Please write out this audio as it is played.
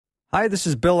Hi, this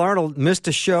is Bill Arnold. Missed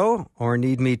a show or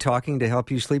need me talking to help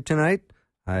you sleep tonight?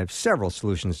 I have several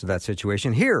solutions to that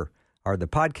situation. Here are the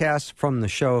podcasts from the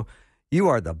show. You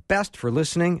are the best for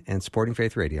listening and supporting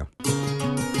Faith Radio.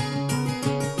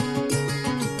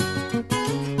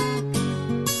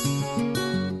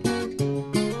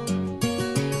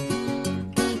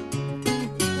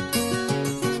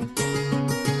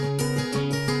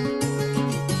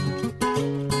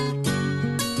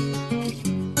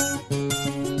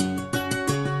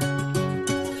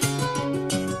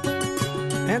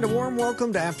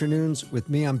 Welcome to Afternoons with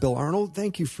me. I'm Bill Arnold.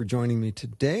 Thank you for joining me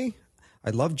today. I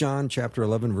love John chapter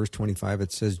 11, verse 25.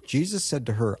 It says, Jesus said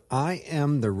to her, I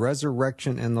am the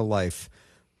resurrection and the life.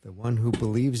 The one who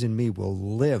believes in me will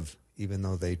live even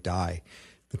though they die.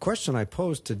 The question I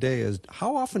pose today is,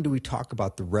 how often do we talk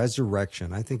about the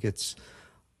resurrection? I think it's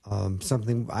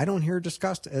something I don't hear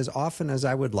discussed as often as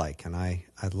I would like, and I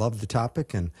love the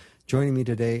topic. And joining me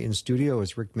today in studio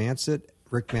is Rick Mattson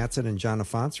and Jonna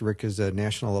Fantz. Rick is a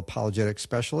national apologetics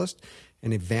specialist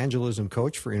and evangelism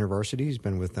coach for InterVarsity. He's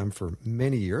been with them for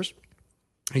many years.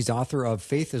 He's author of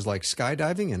Faith is Like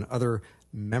Skydiving and Other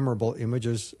Memorable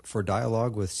Images for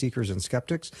Dialogue with Seekers and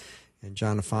Skeptics. And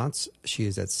Jonna Fantz, she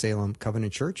is at Salem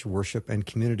Covenant Church, worship and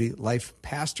community life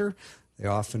pastor. They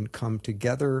often come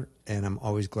together, and I'm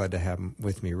always glad to have them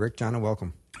with me. Rick, Jonna,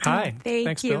 welcome. Hi.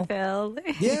 Thanks, Bill.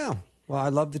 Yeah. Well, I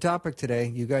love the topic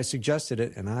today. You guys suggested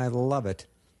it, and I love it.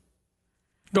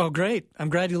 Oh, great. I'm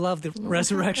glad you love the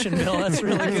resurrection, Bill. That's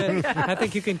really good. I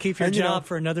think you can keep your job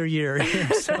for another year.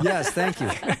 So. Yes, thank you.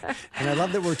 And I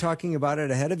love that we're talking about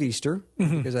it ahead of Easter,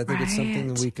 because I think it's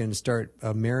something that we can start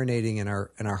marinating in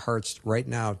our hearts right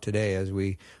now today as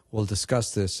we will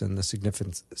discuss this and the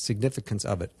significance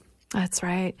of it. That's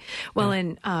right. Well,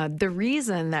 and the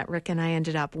reason that Rick and I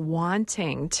ended up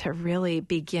wanting to really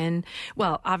begin,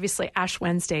 well, obviously Ash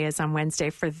Wednesday is on Wednesday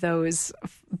for those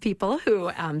people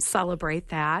who celebrate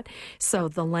that. So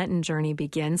the Lenten journey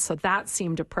begins. So that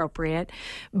seemed appropriate.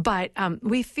 But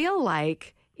we feel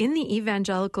like in the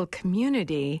evangelical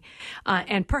community,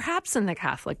 and perhaps in the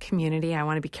Catholic community, I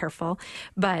want to be careful,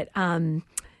 but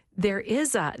there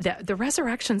is the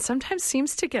resurrection sometimes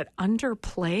seems to get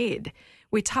underplayed.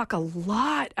 We talk a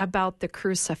lot about the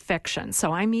crucifixion.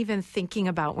 So I'm even thinking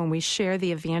about when we share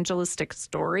the evangelistic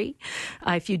story,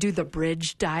 if you do the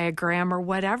bridge diagram or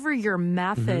whatever your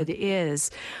method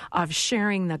is of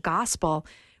sharing the gospel,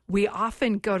 we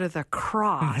often go to the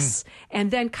cross.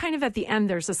 And then kind of at the end,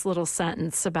 there's this little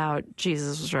sentence about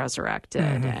Jesus was resurrected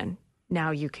and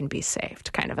now you can be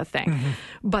saved, kind of a thing.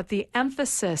 But the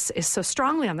emphasis is so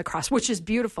strongly on the cross, which is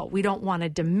beautiful. We don't want to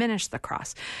diminish the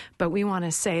cross, but we want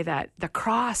to say that the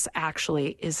cross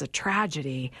actually is a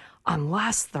tragedy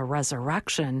unless the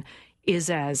resurrection is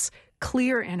as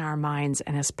clear in our minds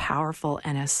and as powerful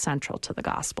and as central to the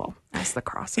gospel as the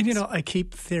cross is. And, I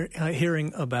keep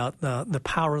hearing about the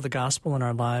power of the gospel in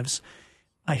our lives.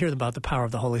 I hear about the power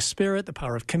of the Holy Spirit, the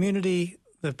power of community,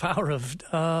 the power of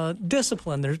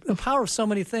discipline. There's the power of so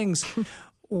many things.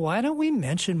 Why don't we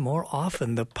mention more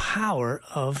often the power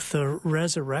of the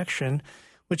resurrection,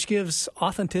 which gives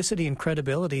authenticity and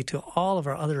credibility to all of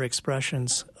our other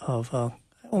expressions of,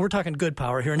 we're talking good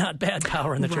power here, not bad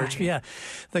power in the church. But yeah,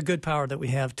 the good power that we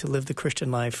have to live the Christian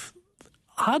life.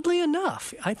 Oddly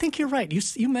enough, I think you're right.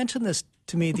 You mentioned this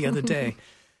to me the other day,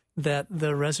 that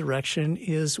the resurrection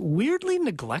is weirdly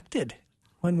neglected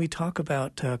when we talk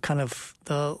about kind of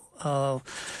the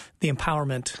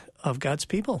empowerment of God's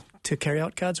people to carry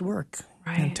out God's work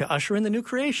and to usher in the new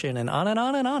creation and on and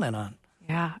on and on and on.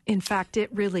 Yeah. In fact, it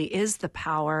really is the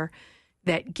power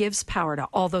that gives power to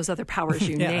all those other powers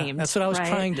you named. That's what I was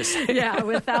trying to say. Yeah,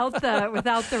 without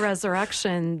the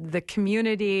resurrection, the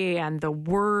community and the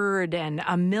word and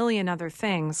a million other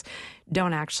things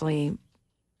don't actually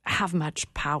have much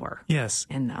power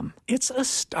in them. It's a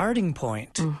starting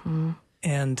point.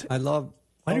 And I love.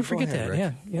 Why do you forget ahead,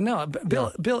 that?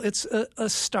 Rick. Bill, it's a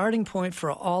starting point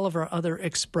for all of our other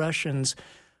expressions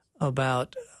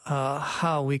about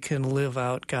how we can live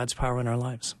out God's power in our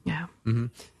lives. Yeah.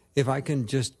 If I can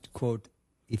just quote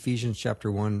Ephesians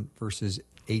chapter 1, verses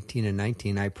 18 and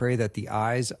 19, I pray that the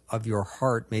eyes of your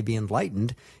heart may be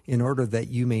enlightened in order that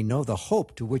you may know the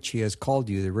hope to which he has called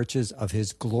you, the riches of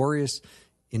his glorious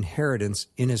inheritance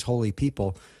in his holy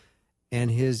people, and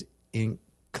his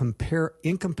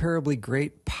incomparably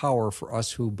great power for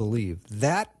us who believe.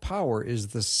 That power is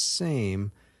the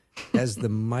same as the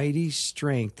mighty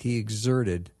strength he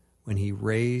exerted when he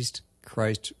raised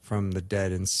Christ from the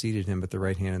dead and seated him at the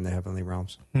right hand in the heavenly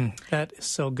realms. That is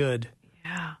so good.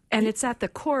 Yeah. And it's at the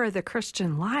core of the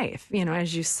Christian life. You know,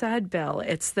 as you said, Bill,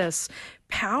 it's this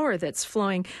power that's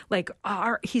flowing. Like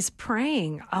he's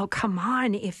praying, oh, come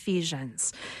on,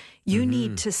 Ephesians. You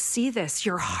need to see this.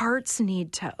 Your hearts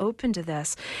need to open to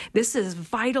this. This is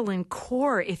vital and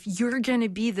core. If you're going to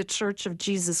be the church of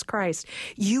Jesus Christ,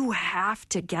 you have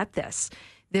to get this.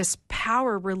 This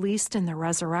power released in the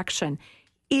resurrection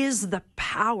is the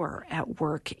power at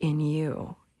work in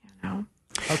you, you know?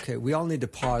 Okay, we all need to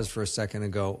pause for a second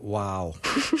and go, wow.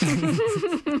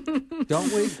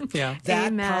 Don't we? Yeah. That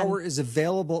Amen. power is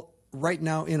available right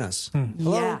now in us.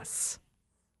 Hello? Yes,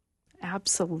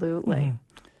 absolutely.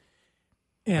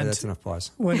 And that's enough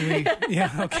pause. when we,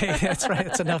 okay, that's right.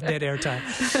 It's enough dead air time.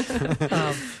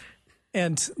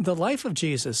 And the life of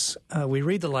Jesus, we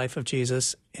read the life of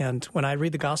Jesus, and when I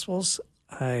read the Gospels,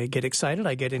 I get excited,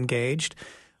 I get engaged.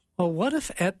 Well, what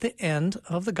if at the end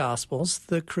of the Gospels,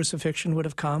 the crucifixion would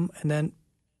have come, and then,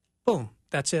 boom,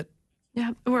 that's it.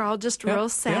 Yeah, we're all just real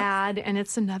sad, and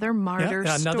it's another martyr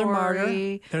story. Another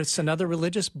martyr. There's another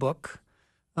religious book.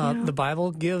 The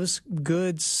Bible gives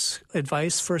good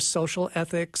advice for social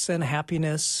ethics and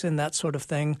happiness and that sort of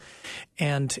thing.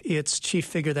 And its chief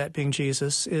figure, that being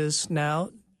Jesus, is now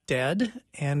dead.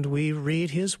 And we read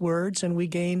his words and we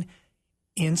gain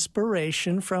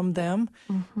inspiration from them.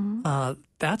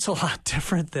 That's a lot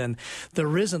different than the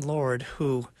risen Lord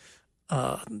who,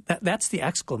 that's the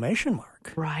exclamation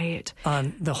mark. Right.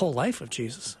 On the whole life of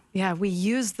Jesus. Yeah, we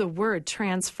use the word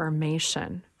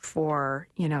transformation for,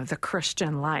 the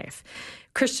Christian life.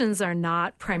 Christians are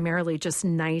not primarily just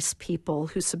nice people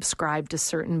who subscribe to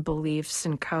certain beliefs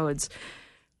and codes.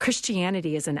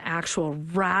 Christianity is an actual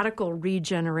radical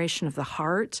regeneration of the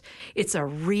heart. It's a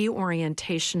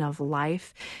reorientation of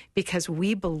life because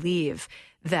we believe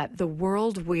that the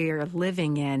world we're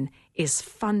living in is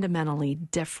fundamentally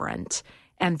different,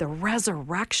 and the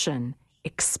resurrection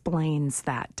explains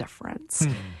that difference.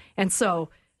 And so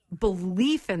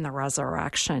belief in the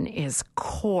resurrection is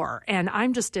core. And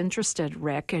I'm just interested,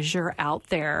 Rick, as you're out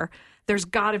there, there's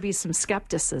got to be some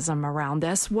skepticism around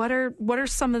this. What are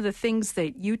some of the things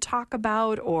that you talk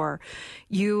about or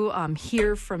you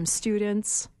hear from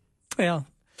students?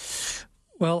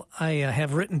 Well, I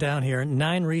have written down here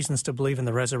 9 reasons to believe in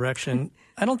the resurrection.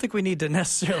 I don't think we need to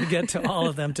necessarily get to all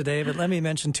of them today, but let me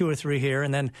mention 2 or 3 here,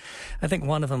 and then I think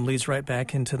one of them leads right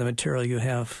back into the material you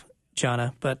have,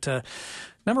 Jonna. But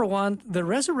number 1, the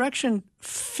resurrection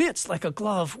fits like a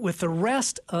glove with the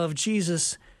rest of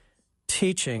Jesus'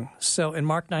 teaching. So in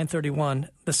Mark 9:31,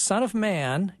 the Son of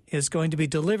Man is going to be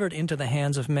delivered into the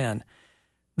hands of men.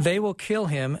 They will kill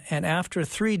him, and after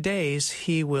 3 days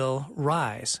he will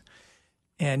rise.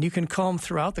 And you can comb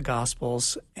throughout the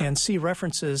Gospels and see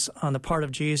references on the part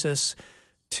of Jesus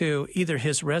to either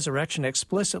his resurrection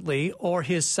explicitly or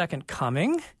his second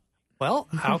coming. Well,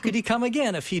 how could he come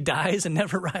again if he dies and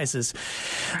never rises?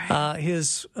 Right.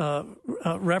 His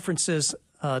references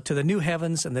to the new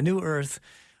heavens and the new earth,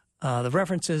 the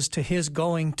references to his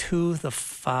going to the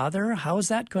Father. How is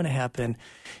that going to happen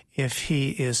if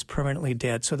he is permanently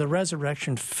dead? So the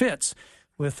resurrection fits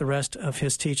with the rest of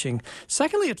his teaching.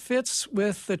 Secondly, it fits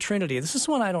with the Trinity. This is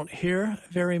one I don't hear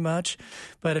very much,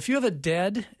 but if you have a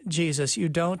dead Jesus, you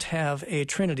don't have a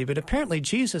Trinity. But apparently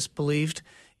Jesus believed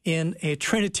in a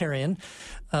Trinitarian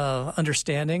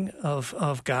understanding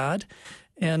of God.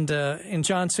 And in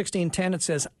John 16:10, it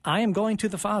says, I am going to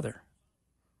the Father,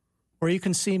 where you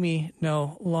can see me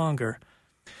no longer.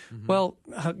 Well,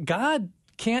 God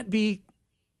can't be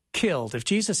killed. If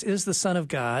Jesus is the Son of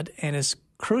God and is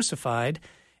crucified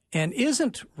and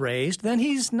isn't raised, then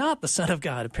he's not the Son of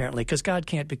God, apparently, because God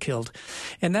can't be killed.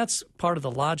 And that's part of the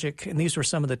logic, and these were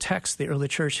some of the texts the early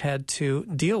church had to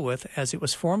deal with as it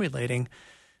was formulating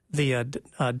the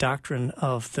doctrine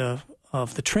of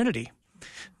the Trinity.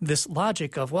 This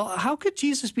logic of, well, how could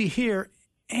Jesus be here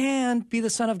and be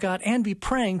the Son of God and be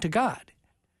praying to God?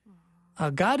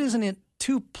 God isn't in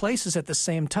 2 places at the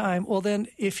same time. Well, then,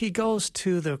 if he goes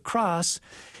to the cross,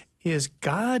 is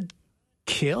God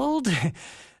killed?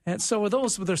 And so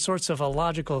those were the sorts of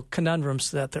logical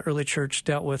conundrums that the early church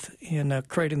dealt with in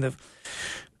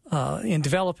in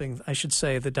developing, I should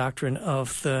say, the doctrine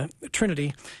of the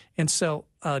Trinity. And so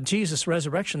Jesus'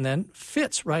 resurrection then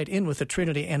fits right in with the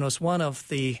Trinity and was one of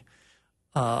the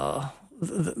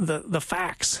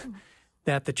facts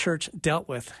that the church dealt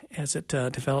with as it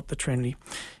developed the Trinity.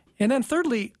 And then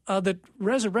thirdly, the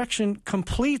resurrection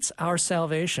completes our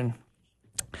salvation.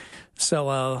 So,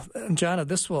 Jonna,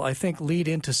 this will, I think, lead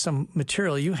into some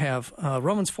material you have.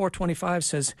 Romans 4:25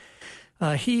 says,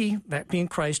 he, that being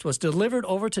Christ, was delivered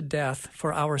over to death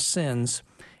for our sins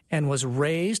and was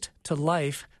raised to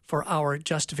life for our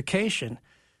justification.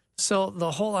 So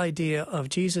the whole idea of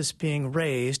Jesus being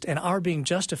raised and our being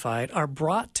justified are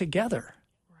brought together.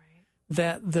 Right.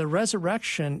 That the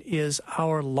resurrection is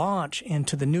our launch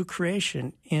into the new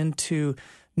creation, into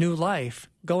new life,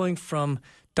 going from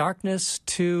darkness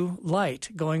to light,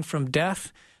 going from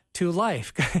death to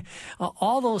life.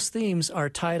 All those themes are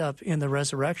tied up in the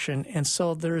resurrection, and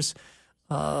so there's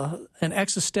an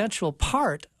existential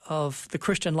part of the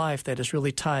Christian life that is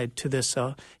really tied to this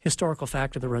historical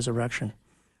fact of the resurrection.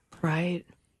 Right.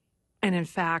 And in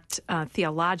fact,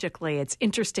 theologically, it's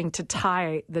interesting to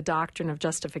tie the doctrine of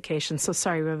justification. So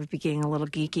sorry, we'll be getting a little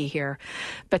geeky here,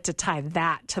 but to tie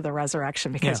that to the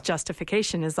resurrection, because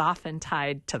justification is often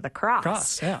tied to the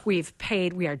cross. We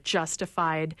are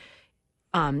justified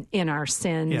in our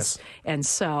sins. Yes. And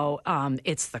so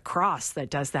it's the cross that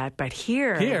does that. But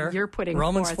here you're putting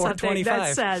Romans forth something 4:25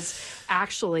 that says,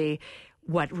 actually,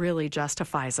 what really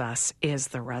justifies us is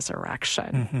the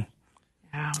resurrection.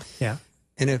 Mm-hmm. Yeah.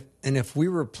 And if we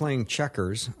were playing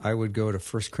checkers, I would go to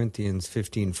 1 Corinthians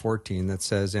 15:14 that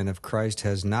says, and if Christ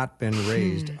has not been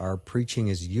raised, our preaching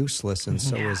is useless, and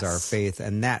so is our faith,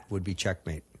 and that would be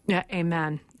checkmate. Yeah,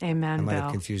 amen. Amen, I might Bill.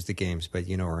 have confused the games, but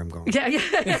you know where I'm going.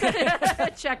 Yeah.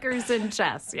 Checkers and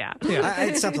chess,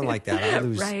 It's something like that. I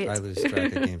lose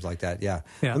track of games like that, yeah.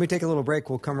 Let me take a little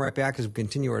break. We'll come right back as we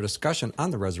continue our discussion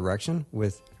on the resurrection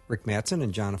with Rick Mattson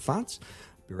and Jonna Fantz.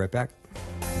 Be right back.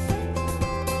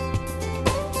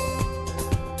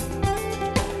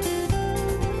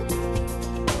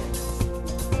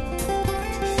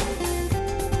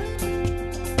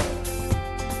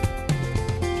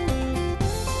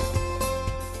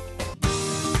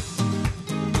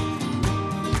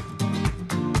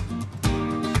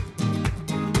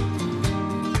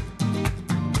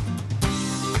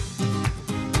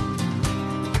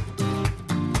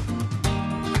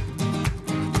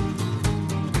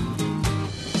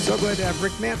 So glad to have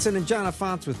Rick Mattson and Jonna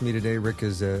Fantz with me today. Rick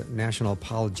is a national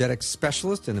apologetics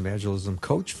specialist and evangelism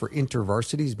coach for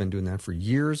InterVarsity. He's been doing that for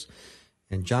years.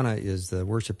 And Jonna is the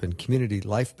worship and community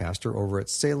life pastor over at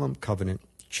Salem Covenant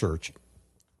Church.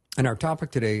 And our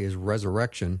topic today is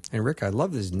resurrection. And Rick, I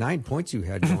love these 9 points you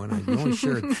had going. You only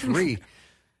shared 3.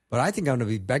 But I think I'm going to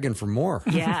be begging for more.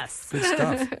 Yes. Good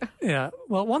stuff. Yeah.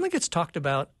 Well, one that gets talked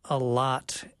about a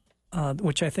lot,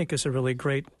 which I think is a really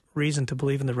great reason to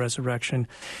believe in the resurrection,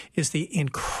 is the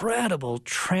incredible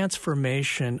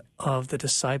transformation of the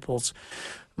disciples.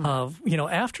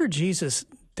 After Jesus'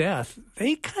 death,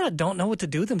 they kind of don't know what to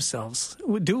do with themselves.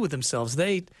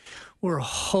 They were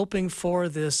hoping for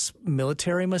this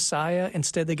military Messiah.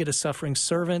 Instead, they get a suffering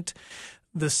servant.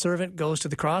 The servant goes to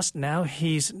the cross. Now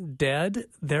he's dead.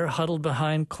 They're huddled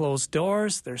behind closed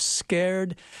doors. They're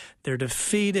scared. They're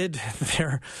defeated.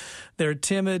 They're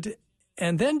timid.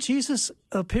 And then Jesus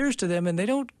appears to them, and they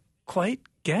don't quite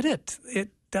get it. It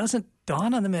doesn't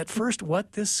dawn on them at first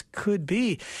what this could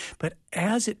be. But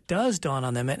as it does dawn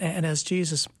on them, and as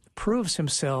Jesus proves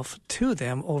himself to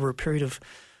them over a period of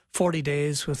 40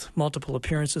 days with multiple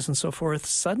appearances and so forth,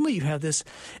 suddenly you have this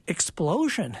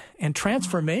explosion and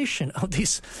transformation of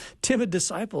these timid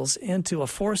disciples into a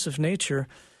force of nature.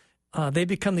 They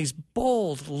become these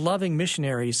bold, loving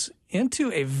missionaries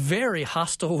into a very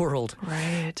hostile world.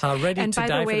 Right. Ready and to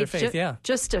die for their faith.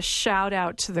 Just a shout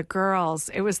out to the girls.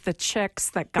 It was the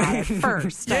chicks that got it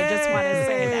first. I just want to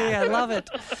say that. I love it.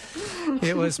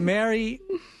 It was Mary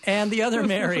and the other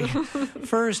Mary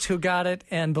first who got it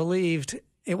and believed.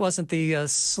 It wasn't the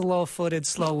slow-footed,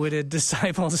 slow-witted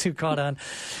disciples who caught on.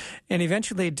 And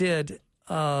eventually did.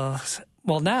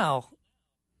 Now,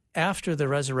 after the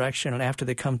resurrection and after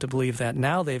they come to believe that,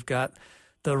 now they've got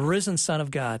the risen Son of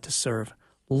God to serve,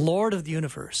 Lord of the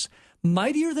universe,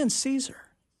 mightier than Caesar.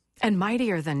 And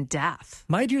mightier than death.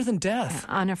 Mightier than death.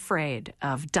 And unafraid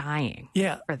of dying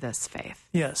for this faith.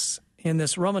 Yes. In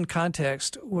this Roman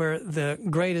context where the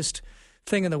greatest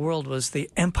thing in the world was the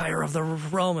empire of the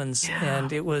Romans,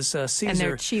 and it was Caesar. And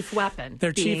their chief weapon.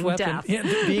 Being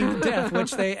death,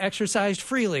 which they exercised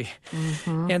freely.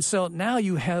 Mm-hmm. And so now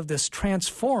you have this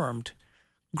transformed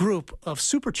group of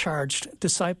supercharged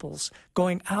disciples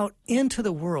going out into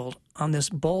the world on this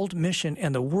bold mission,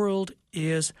 and the world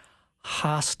is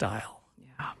hostile.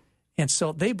 Yeah. And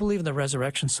so they believe in the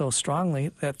resurrection so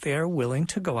strongly that they're willing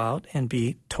to go out and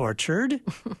be tortured,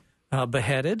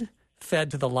 beheaded,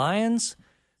 fed to the lions,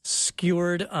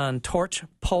 skewered on torch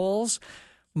poles,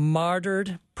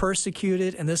 martyred,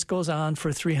 persecuted, and this goes on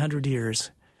for 300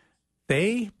 years.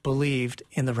 They believed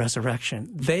in the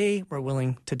resurrection. They were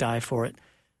willing to die for it.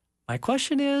 My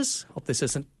question is, hope this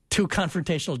isn't too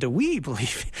confrontational, do we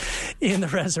believe in the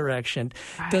resurrection?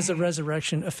 Right. Does the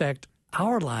resurrection affect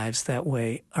our lives that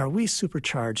way? Are we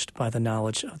supercharged by the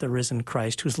knowledge of the risen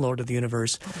Christ, who's Lord of the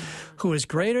universe, who is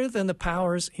greater than the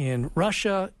powers in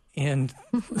Russia, in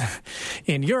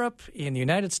Europe, in the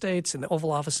United States, in the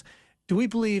Oval Office? Do we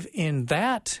believe in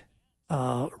that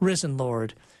risen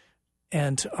Lord?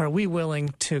 And are we willing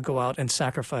to go out and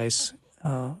sacrifice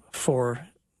for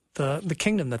the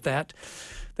kingdom that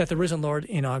the risen Lord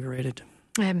inaugurated?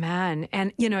 Amen.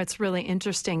 And, it's really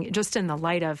interesting, just in the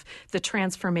light of the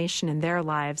transformation in their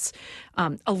lives,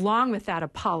 along with that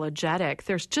apologetic,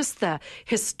 there's just the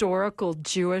historical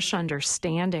Jewish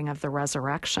understanding of the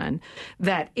resurrection,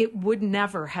 that it would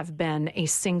never have been a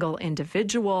single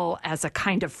individual as a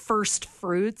kind of first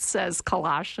fruits, as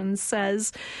Colossians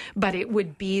says, but it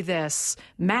would be this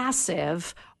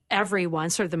massive everyone,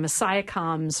 sort of the Messiah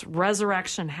comes,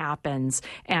 resurrection happens,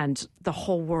 and the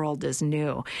whole world is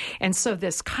new. And so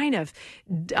this kind of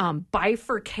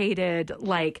bifurcated,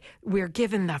 like we're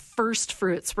given the first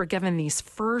fruits, we're given these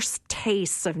first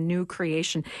tastes of new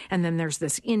creation, and then there's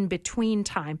this in-between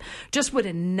time, just would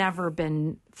have never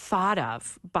been thought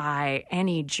of by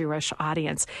any Jewish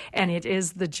audience. And it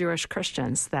is the Jewish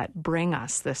Christians that bring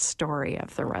us this story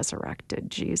of the resurrected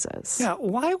Jesus. Yeah,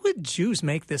 why would Jews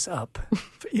make this up?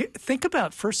 Think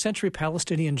about first century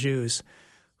Palestinian Jews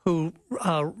who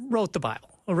wrote the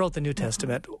Bible, or wrote the New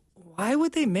Testament. Why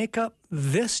would they make up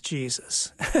this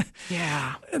Jesus?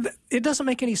 Yeah. It doesn't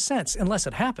make any sense unless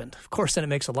it happened. Of course, then it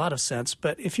makes a lot of sense.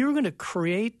 But if you were going to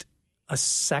create a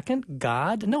second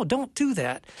God, no, don't do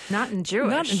that. Not in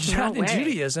Jewish. Not in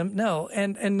Judaism, no.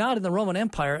 And not in the Roman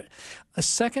Empire. A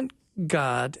second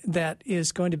God that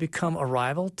is going to become a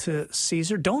rival to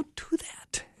Caesar, don't do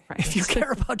that. Right. If you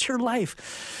care about your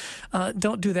life,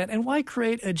 don't do that. And why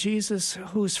create a Jesus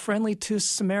who's friendly to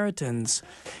Samaritans,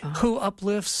 who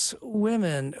uplifts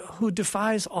women, who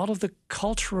defies all of the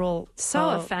cultural...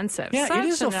 offensive. Yeah, Such it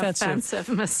is an offensive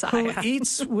Messiah. Who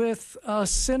eats with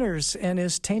sinners and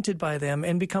is tainted by them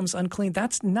and becomes unclean.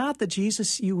 That's not the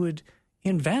Jesus you would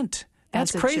invent.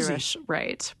 That's crazy. Jewish,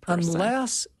 right, person.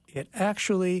 Unless it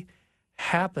actually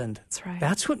happened. That's right.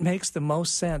 That's what makes the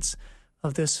most sense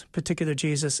of this particular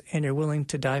Jesus, and you're willing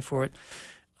to die for it.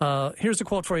 Here's a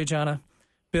quote for you, Jonna.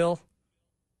 Bill,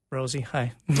 Rosie,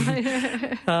 hi.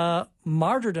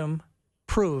 Martyrdom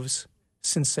proves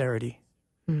sincerity.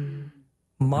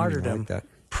 Martyrdom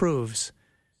proves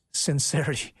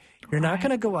sincerity. You're not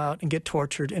going to go out and get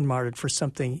tortured and martyred for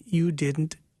something you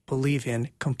didn't believe in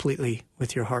completely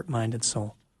with your heart, mind, and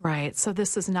soul. Right. So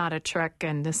this is not a trick,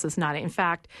 and this is not, in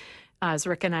fact, as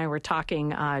Rick and I were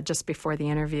talking just before the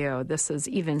interview, this is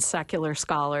even secular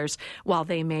scholars, while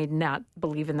they may not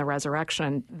believe in the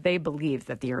resurrection, they believe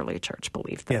that the early church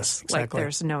believed this. Yes, exactly. Like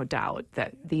there's no doubt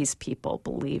that these people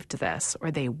believed this, or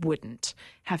they wouldn't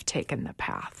have taken the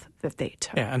path that they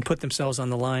took. Yeah, and put themselves on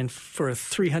the line for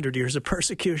 300 years of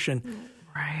persecution.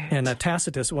 Right. And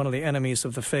Tacitus, one of the enemies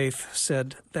of the faith,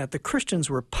 said that the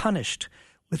Christians were punished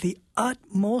with the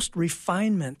utmost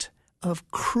refinement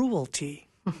of cruelty.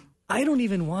 I don't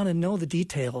even want to know the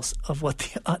details of what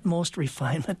the utmost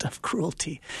refinement of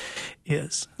cruelty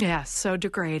is. Yeah, so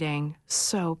degrading,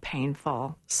 so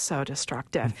painful, so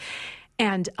destructive.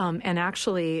 And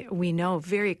actually, we know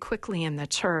very quickly in the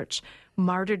church,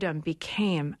 martyrdom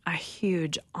became a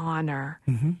huge honor.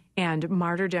 And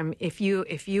martyrdom, if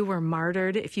you were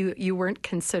martyred, if you weren't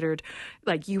considered,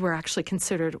 like you were actually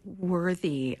considered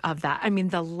worthy of that. I mean,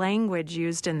 the language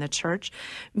used in the church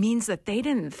means that they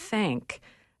didn't think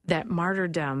that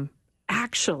martyrdom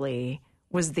actually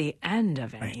was the end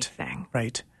of anything.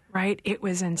 Right. It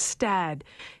was instead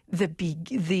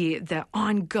the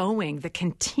ongoing, the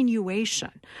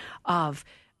continuation of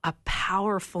a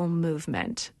powerful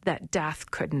movement that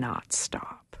death could not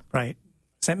stop. Right.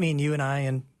 Does that mean you and I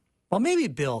and, well, maybe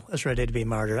Bill is ready to be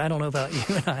martyred. I don't know about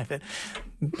you and I, but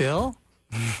Bill?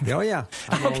 Oh, yeah.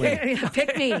 Okay,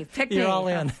 pick me. You're all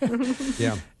in.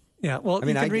 Yeah. Yeah. Well, I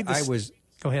mean, you can read this.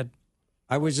 Go ahead.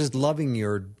 I was just loving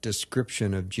your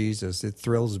description of Jesus. It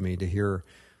thrills me to hear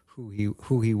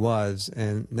who he was,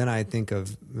 and then I think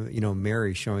of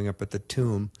Mary showing up at the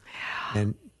tomb,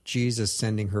 and Jesus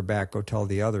sending her back, go tell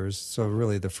the others. So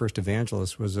really, the first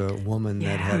evangelist was a woman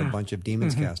that had a bunch of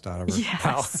demons cast out of her.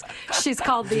 Yes, she's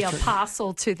called the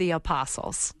apostle to the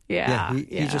apostles. Yeah,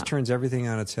 he just turns everything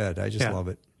on its head. I just love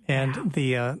it. And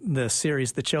the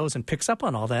series The Chosen picks up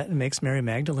on all that and makes Mary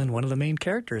Magdalene one of the main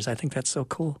characters. I think that's so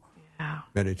cool.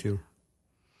 I do too.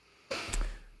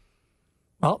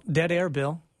 Well, dead air,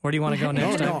 Bill. Where do you want to go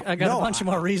next? I got a bunch of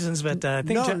more reasons, but I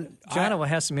think Jonna will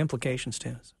have some implications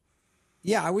too.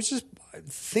 Yeah, I was just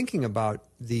thinking about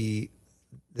the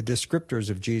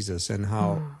descriptors of Jesus and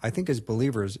how I think as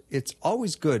believers, it's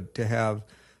always good to have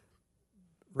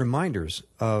reminders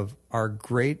of our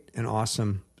great and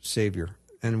awesome Savior.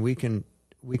 And we can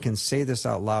say this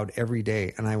out loud every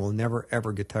day, and I will never,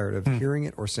 ever get tired of hearing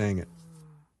it or saying it.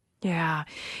 Yeah.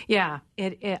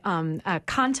 A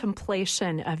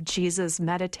contemplation of Jesus,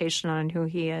 meditation on who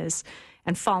he is,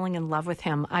 and falling in love with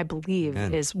him, I believe,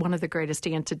 is one of the greatest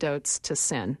antidotes to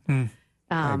sin.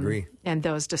 I agree. And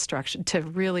those destruction, to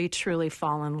really, truly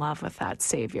fall in love with that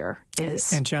Savior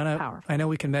is And Jonna, powerful. I know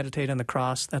we can meditate on the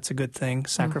cross. That's a good thing.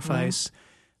 Sacrifice,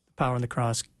 the power on the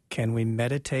cross. Can we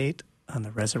meditate on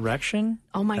the resurrection?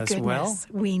 Oh my as goodness, well?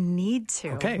 we need to.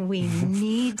 Okay. We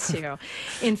need to.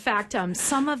 In fact,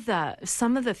 some of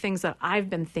the things that I've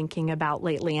been thinking about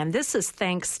lately, and this is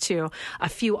thanks to a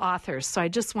few authors. So I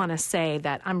just want to say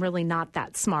that I'm really not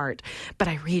that smart, but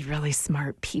I read really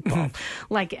smart people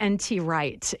like N.T.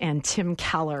 Wright and Tim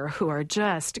Keller, who are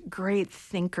just great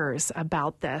thinkers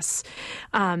about this.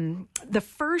 The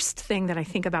first thing that I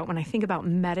think about when I think about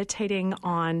meditating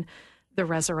on the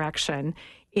resurrection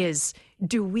is,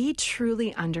 do we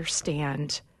truly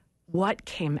understand what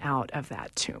came out of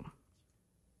that tomb?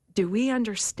 Do we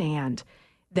understand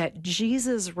that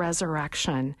Jesus'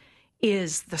 resurrection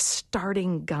is the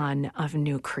starting gun of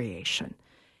new creation?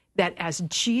 That as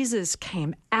Jesus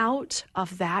came out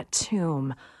of that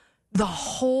tomb, the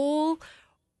whole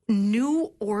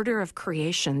new order of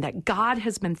creation that God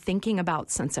has been thinking about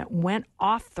since it went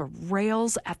off the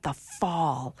rails at the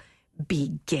fall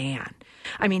began.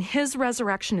 I mean, his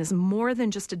resurrection is more than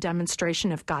just a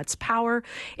demonstration of God's power.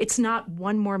 It's not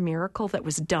one more miracle that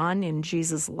was done in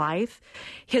Jesus' life.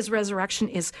 His resurrection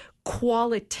is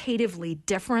qualitatively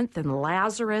different than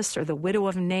Lazarus or the widow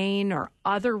of Nain or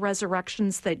other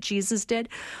resurrections that Jesus did.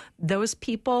 Those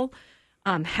people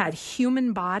had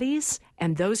human bodies,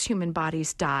 and those human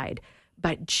bodies died.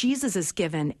 But Jesus is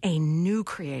given a new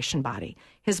creation body.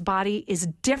 His body is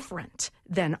different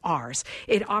than ours.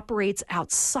 It operates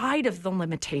outside of the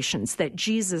limitations that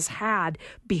Jesus had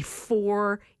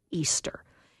before Easter.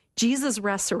 Jesus'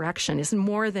 resurrection is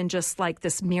more than just like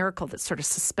this miracle that sort of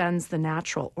suspends the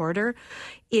natural order.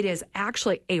 It is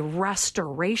actually a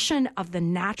restoration of the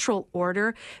natural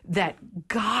order that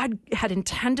God had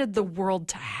intended the world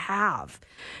to have.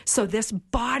 So this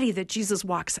body that Jesus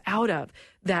walks out of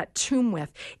that tomb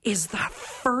with is the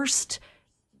first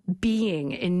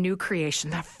being in new creation,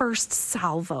 the first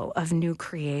salvo of new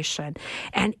creation.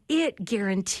 And it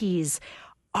guarantees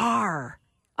our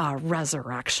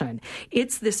resurrection.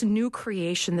 It's this new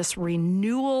creation, this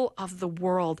renewal of the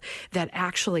world that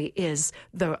actually is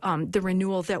the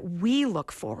renewal that we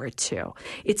look forward to.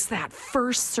 It's that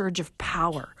first surge of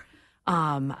power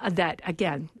that,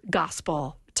 again,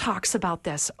 gospel talks about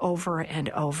this over and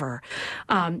over.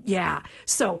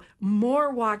 So more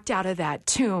walked out of that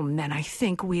tomb than I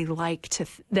think we like to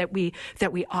that we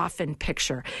often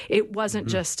picture. It wasn't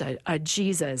just a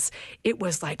Jesus. It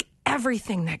was like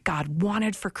everything that God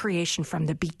wanted for creation from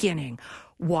the beginning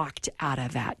walked out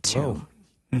of that tomb.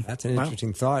 Whoa. That's an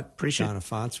interesting thought, Appreciate Jonna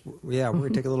Fantz. Yeah, we're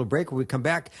going to take a little break. When we come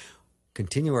back,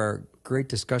 continue our great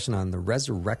discussion on the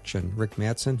resurrection. Rick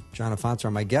Mattson, Jonna Fantz are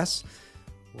my guests.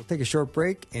 We'll take a short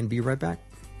break and be right back.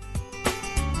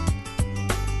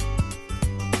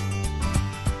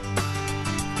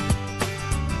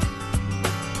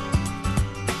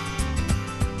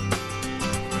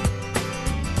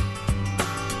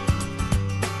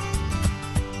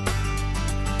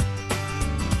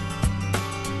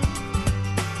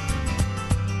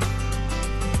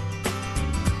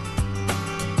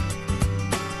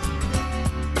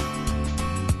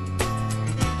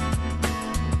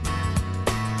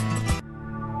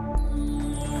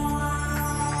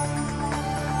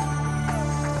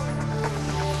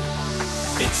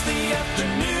 It's the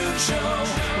afternoon show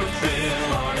with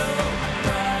Bill Arnold.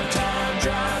 Prime time,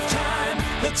 drive time.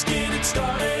 Let's get it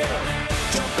started.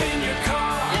 Jump in your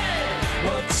car.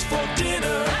 What's for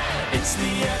dinner? It's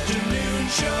the afternoon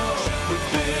show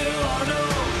with Bill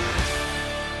Arnold.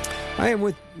 I am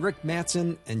with Rick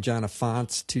Mattson and Jonna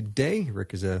Fantz today.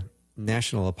 Rick is a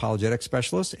national apologetic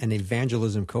specialist and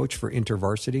evangelism coach for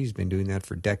InterVarsity. He's been doing that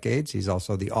for decades. He's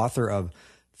also the author of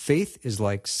Faith is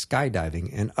Like Skydiving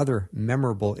and other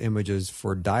memorable images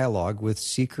for dialogue with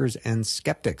seekers and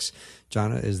skeptics.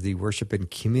 Jonna is the worship and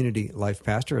community life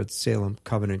pastor at Salem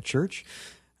Covenant Church.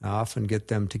 I often get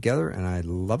them together, and I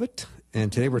love it.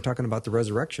 And today we're talking about the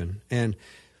resurrection. And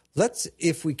let's,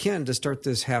 if we can, to start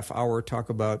this half hour, talk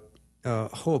about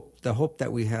hope, the hope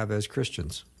that we have as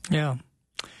Christians. Yeah.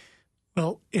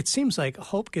 Well, it seems like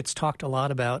hope gets talked a lot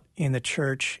about in the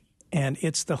church, and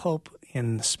it's the hope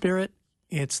in the Spirit.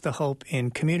 It's the hope in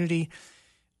community.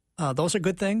 Those are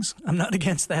good things. I'm not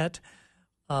against that.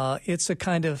 It's a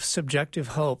kind of subjective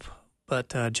hope,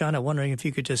 but John, I'm wondering if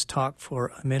you could just talk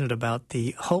for a minute about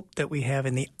the hope that we have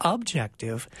in the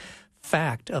objective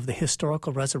fact of the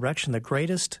historical resurrection, the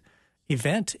greatest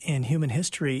event in human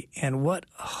history, and what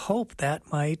hope that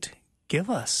might give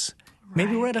us. Right.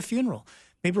 Maybe we're at a funeral.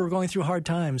 Maybe we're going through hard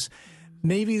times.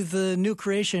 Maybe the new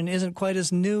creation isn't quite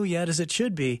as new yet as it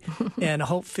should be, and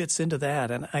hope fits into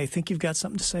that. And I think you've got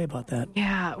something to say about that.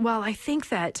 Yeah, well, I think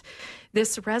that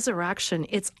this resurrection,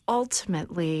 it's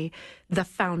ultimately the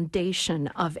foundation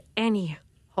of any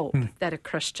hope that a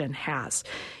Christian has,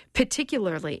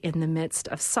 particularly in the midst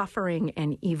of suffering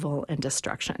and evil and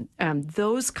destruction.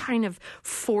 Those kind of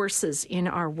forces in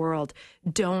our world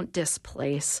don't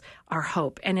displace our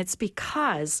hope. And it's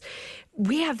because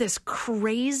we have this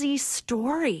crazy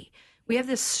story. We have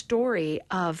this story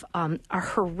of a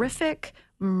horrific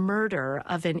murder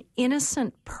of an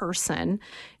innocent person,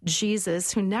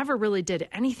 Jesus, who never really did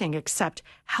anything except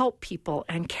help people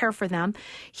and care for them.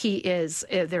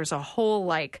 There's a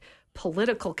whole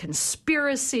political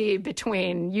conspiracy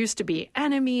between used to be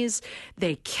enemies.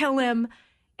 They kill him.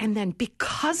 And then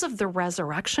because of the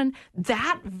resurrection,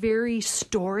 that very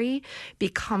story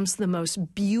becomes the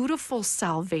most beautiful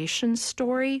salvation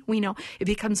story. We know it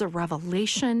becomes a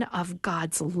revelation of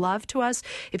God's love to us.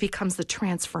 It becomes the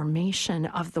transformation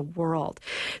of the world.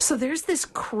 So there's this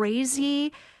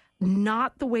crazy,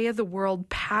 not the way of the world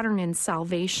pattern in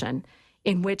salvation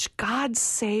in which God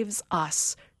saves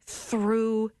us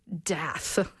through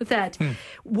death, that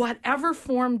whatever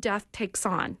form death takes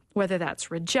on, whether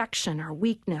that's rejection or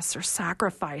weakness or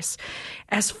sacrifice,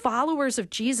 as followers of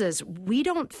Jesus, we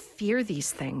don't fear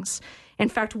these things. In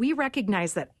fact, we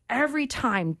recognize that every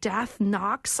time death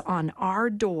knocks on our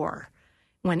door,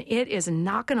 when it is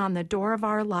knocking on the door of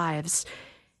our lives,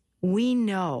 we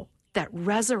know that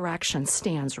resurrection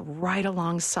stands right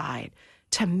alongside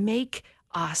to make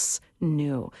us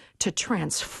new, to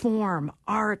transform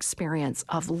our experience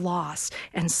of loss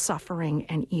and suffering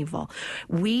and evil.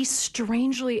 We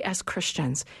strangely, as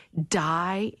Christians,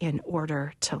 die in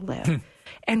order to live.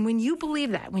 And when you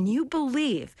believe that, when you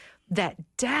believe that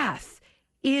death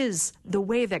is the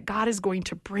way that God is going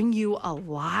to bring you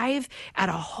alive at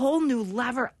a whole new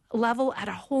level, at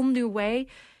a whole new way,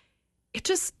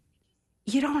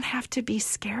 you don't have to be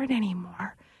scared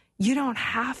anymore. You don't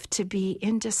have to be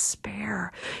in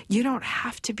despair. You don't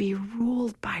have to be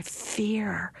ruled by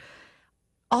fear.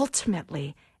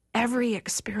 Ultimately, every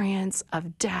experience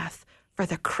of death for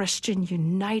the Christian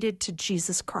united to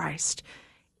Jesus Christ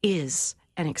is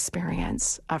an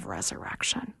experience of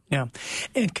resurrection. Yeah.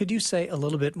 And could you say a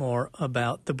little bit more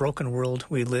about the broken world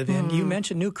we live in? You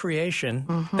mentioned new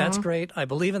creation. That's great. I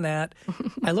believe in that.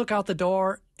 I look out the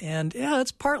door and,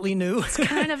 it's partly new. It's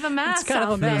kind of a mess. It's kind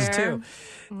of a mess, there. too.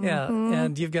 Yeah.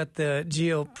 And you've got the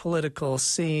geopolitical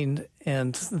scene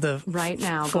and the right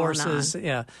now forces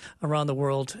around the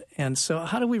world. And so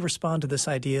how do we respond to this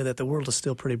idea that the world is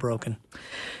still pretty broken?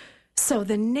 So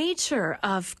the nature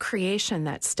of creation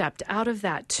that stepped out of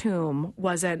that tomb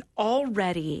was an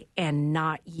already and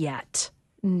not yet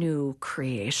new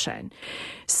creation.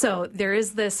 So there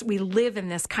is this, we live in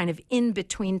this kind of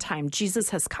in-between time.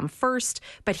 Jesus has come first,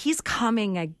 but he's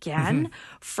coming again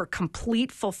for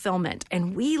complete fulfillment.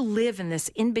 And we live in this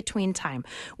in-between time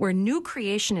where new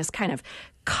creation is kind of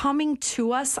coming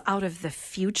to us out of the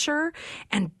future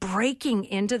and breaking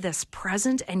into this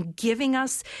present and giving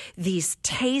us these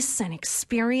tastes and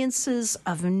experiences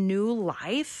of new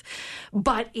life,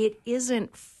 but it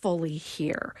isn't fully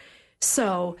here.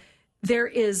 So there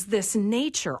is this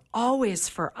nature always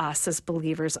for us as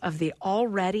believers of the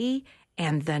already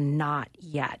and the not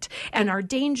yet. And our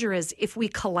danger is if we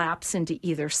collapse into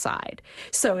either side.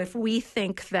 So if we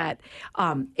think that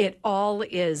it all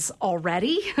is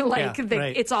already,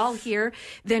 it's all here,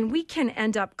 then we can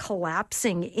end up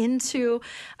collapsing into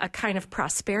a kind of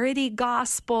prosperity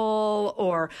gospel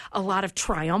or a lot of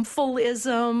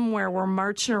triumphalism where we're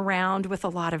marching around with a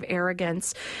lot of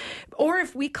arrogance. Or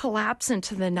if we collapse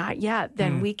into the not yet,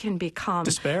 then we can become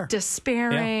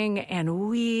despairing and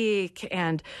weak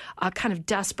and kind of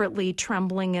desperately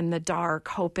trembling in the dark,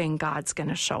 hoping God's going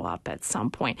to show up at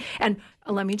some point. And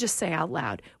let me just say out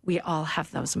loud, we all have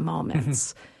those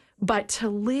moments. But to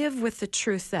live with the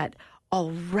truth that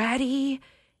already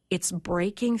it's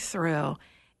breaking through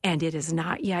and it is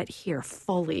not yet here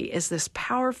fully is this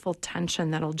powerful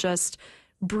tension that'll just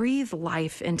breathe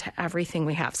life into everything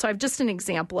we have. So I have just an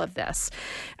example of this.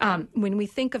 When we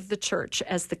think of the church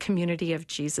as the community of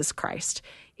Jesus Christ,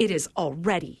 it is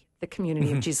already the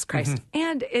community of Jesus Christ.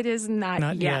 And it is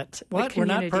not yet. What? We're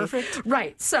not perfect?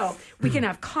 Right. So we can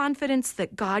have confidence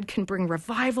that God can bring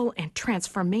revival and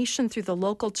transformation through the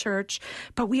local church,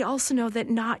 but we also know that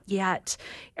not yet.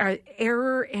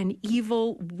 Error and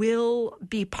evil will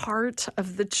be part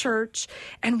of the church,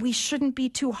 and we shouldn't be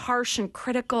too harsh and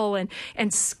critical and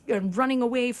running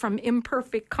away from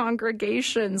imperfect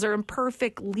congregations or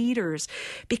imperfect leaders,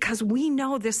 because we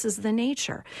know this is the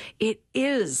nature. It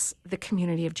is the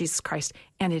community of Jesus Christ,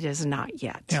 and it is not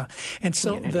yet. Yeah, and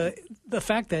so the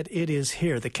fact that it is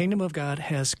here, the kingdom of God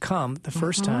has come the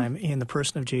first time in the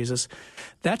person of Jesus,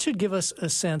 that should give us a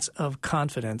sense of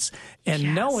confidence,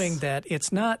 and knowing that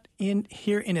it's not in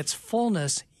here in its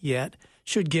fullness yet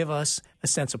should give us a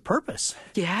sense of purpose.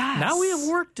 Yes. Now we have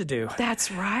work to do.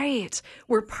 That's right.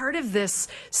 We're part of this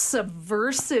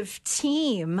subversive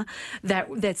team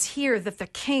that's here that the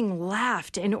king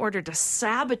left in order to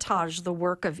sabotage the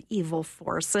work of evil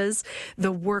forces,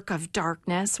 the work of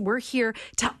darkness. We're here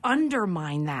to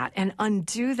undermine that and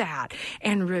undo that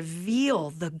and reveal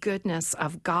the goodness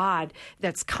of God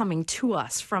that's coming to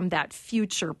us from that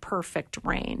future perfect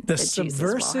reign. The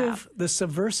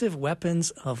subversive weapons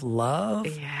of love.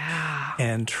 Yeah.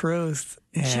 And truth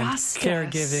and justice.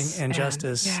 Caregiving and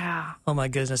justice. Yeah. Oh my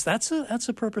goodness, that's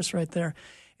a purpose right there.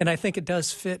 And I think it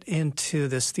does fit into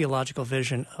this theological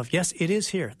vision of, yes, it is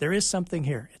here. There is something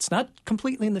here. It's not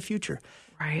completely in the future.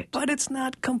 Right. But it's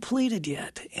not completed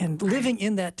yet. And living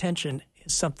in that tension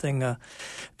is something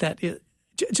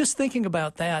just thinking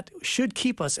about that should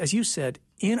keep us, as you said,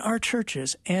 in our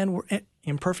churches, and we're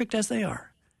imperfect as they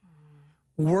are,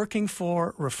 working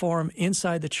for reform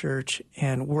inside the church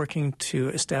and working to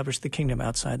establish the kingdom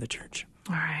outside the church.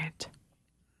 All right.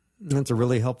 That's a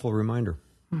really helpful reminder.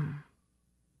 And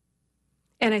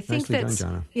I think Nicely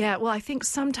done, Jonna. I think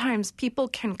sometimes people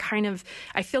can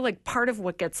I feel like part of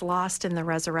what gets lost in the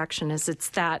resurrection is it's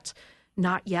that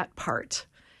not yet part.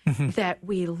 That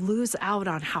we lose out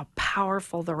on how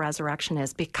powerful the resurrection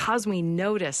is because we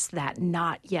notice that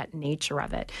not yet nature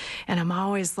of it. And I'm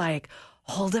always like,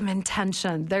 hold them in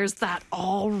tension. There's that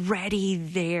already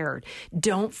there.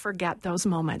 Don't forget those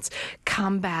moments.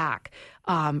 Come back.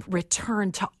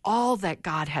 Return to all that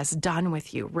God has done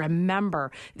with you.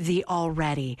 Remember the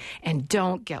already, and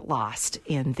don't get lost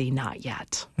in the not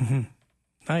yet.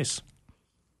 Nice.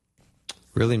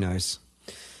 Really nice.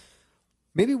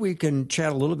 Maybe we can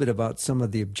chat a little bit about some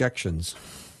of the objections.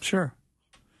 Sure.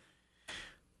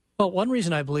 Well, one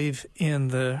reason I believe in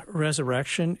the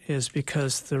resurrection is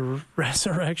because the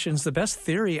resurrection's the best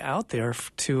theory out there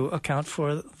to account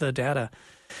for the data.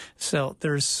 So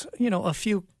there's, a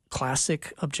few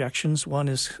classic objections. One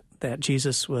is that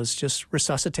Jesus was just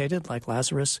resuscitated like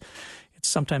Lazarus. It's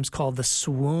sometimes called the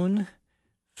swoon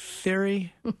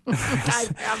theory.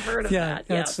 I've heard of that.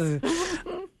 That's an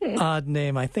odd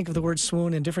name. I think of the word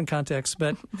swoon in different contexts,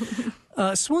 but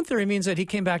swoon theory means that he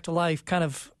came back to life kind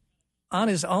of on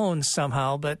his own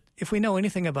somehow. But if we know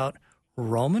anything about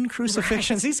Roman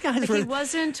crucifixions, these guys he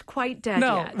wasn't quite dead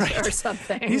yet or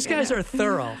something. These guys are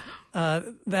thorough.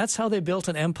 That's how they built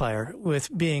an empire, with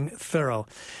being thorough.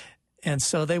 And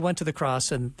so they went to the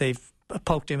cross and they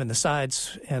poked him in the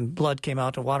sides, and blood came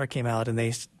out and water came out, and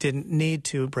they didn't need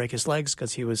to break his legs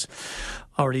because he was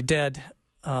already dead.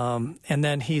 And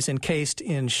then he's encased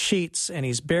in sheets, and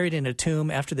he's buried in a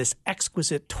tomb after this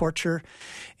exquisite torture,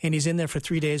 and he's in there for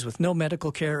 3 days with no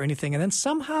medical care or anything. And then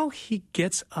somehow he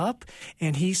gets up,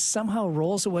 and he somehow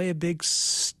rolls away a big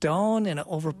stone, and it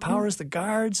overpowers the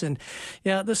guards. And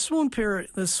the swoon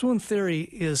theory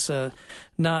is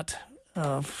not.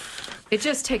 It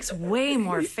just takes way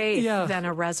more faith than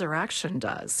a resurrection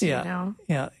does.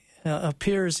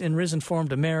 Appears in risen form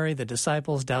to Mary, the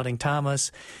disciples, doubting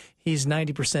Thomas. He's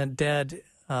 90% dead.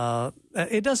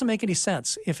 It doesn't make any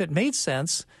sense. If it made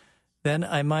sense, then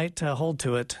I might hold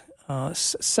to it.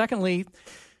 Secondly,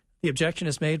 the objection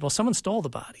is made, well, someone stole the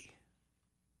body.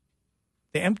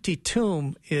 The empty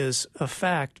tomb is a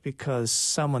fact because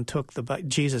someone took the body.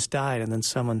 Jesus died, and then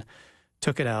someone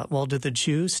took it out. Well, did the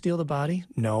Jews steal the body?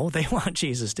 No, they want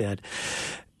Jesus dead.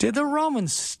 Did the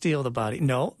Romans steal the body?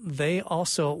 No, they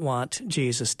also want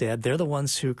Jesus dead. They're the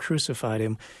ones who crucified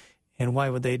him. And why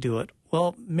would they do it?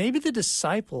 Well, maybe the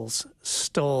disciples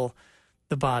stole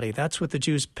the body. That's what the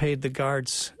Jews paid the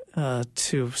guards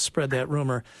to spread that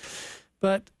rumor.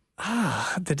 But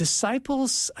the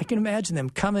disciples, I can imagine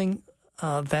them coming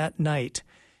that night,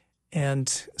 and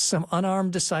some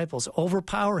unarmed disciples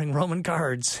overpowering Roman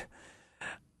guards.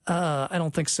 I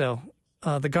don't think so.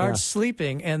 The guards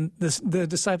sleeping, and the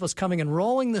disciples coming and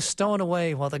rolling the stone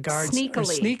away while the guards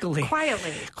sneakily,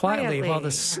 quietly while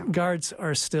the guards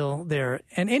are still there.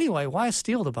 And anyway, why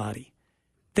steal the body?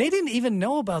 They didn't even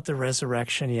know about the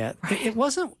resurrection yet. Right. It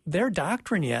wasn't their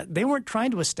doctrine yet. They weren't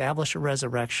trying to establish a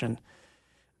resurrection.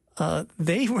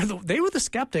 They were the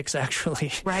skeptics,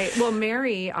 actually. Right. Well,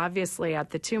 Mary, obviously,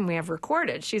 at the tomb we have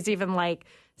recorded. She's even like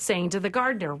saying to the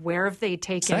gardener, where have they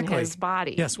taken his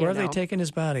body? Yes, where have they taken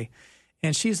his body?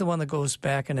 And she's the one that goes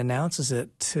back and announces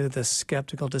it to the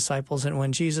skeptical disciples. And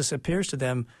when Jesus appears to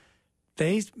them,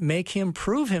 they make him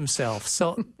prove himself.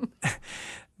 So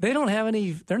they don't have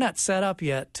they're not set up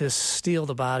yet to steal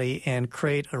the body and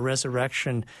create a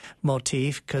resurrection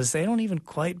motif because they don't even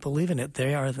quite believe in it.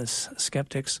 They are the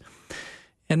skeptics.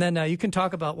 And then you can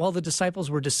talk about, well, the disciples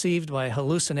were deceived by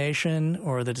hallucination,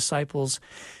 or the disciples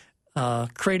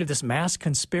created this mass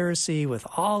conspiracy with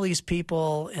all these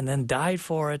people and then died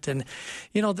for it. And,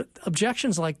 the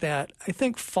objections like that, I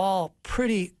think, fall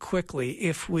pretty quickly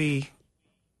if we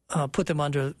put them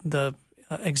under the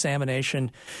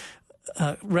examination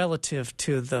relative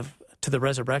to the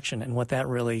resurrection and what that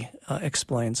really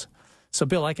explains. So,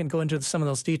 Bill, I can go into some of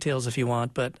those details if you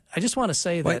want, but I just want to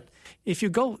say that if you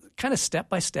go kind of step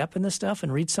by step in this stuff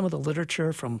and read some of the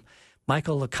literature from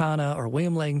Michael Lacana or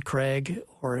William Lane Craig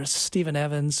or Stephen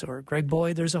Evans or Greg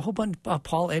Boyd, there's a whole bunch,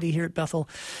 Paul Eddy here at Bethel.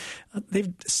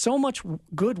 So much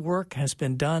good work has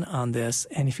been done on this,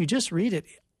 and if you just read it,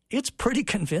 it's pretty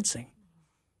convincing.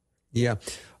 Yeah.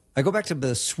 I go back to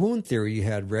the swoon theory you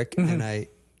had, Rick, and I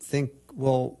think,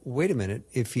 well, wait a minute.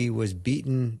 If he was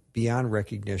beaten beyond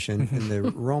recognition, and the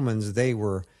Romans, they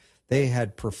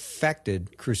had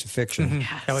perfected crucifixion.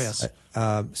 Yes. Oh, yes.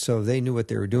 So they knew what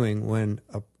they were doing. When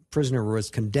a prisoner was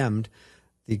condemned,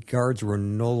 the guards were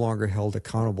no longer held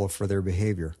accountable for their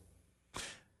behavior.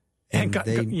 And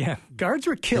guards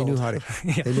were killed. They knew how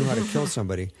to kill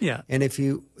somebody. Yeah. And if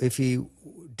he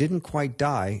didn't quite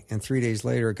die, and 3 days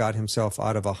later got himself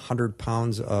out of 100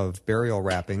 pounds of burial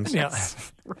wrappings,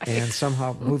 Right. and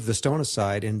somehow moved the stone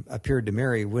aside and appeared to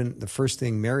Mary, the first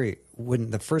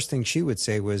thing she would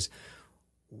say was,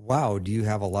 "Wow, do you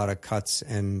have a lot of cuts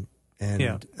and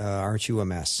aren't you a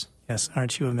mess?" Yes,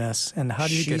 aren't you a mess? And how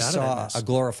do you get out of that mess? She saw a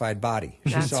glorified body.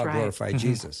 She That's saw a right. glorified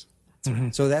Jesus.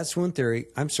 So that swoon theory,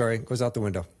 goes out the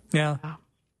window. Yeah.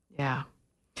 Yeah.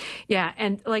 Yeah,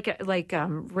 and like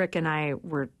Rick and I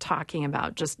were talking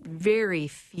about, just very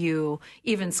few,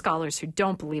 even scholars who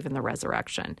don't believe in the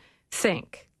resurrection,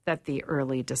 think that the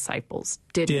early disciples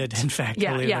did in fact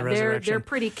believe in the resurrection. They're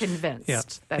pretty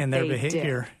convinced that and their they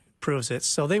behavior proves it.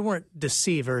 So they weren't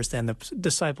deceivers, and the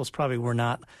disciples probably were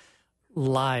not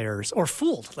liars or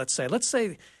fooled, let's say.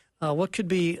 What could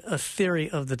be a theory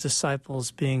of the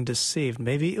disciples being deceived?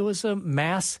 Maybe it was a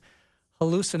mass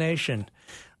hallucination.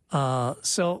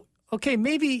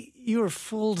 Maybe you were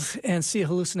fooled and see a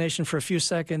hallucination for a few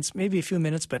seconds, maybe a few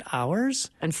minutes, but hours?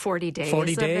 And 40 days.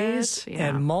 40 of days it. Yeah.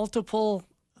 and multiple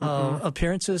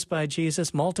appearances by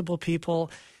Jesus, multiple people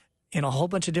in a whole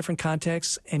bunch of different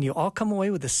contexts, and you all come away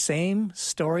with the same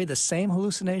story, the same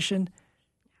hallucination?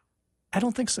 I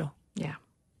don't think so. Yeah.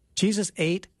 Jesus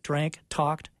ate, drank,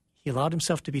 talked. He allowed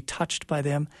himself to be touched by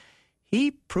them.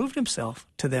 He proved himself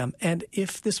to them. And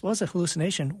if this was a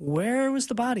hallucination, where was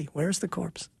the body? Where's the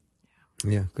corpse?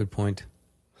 Yeah, good point.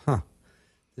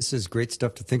 This is great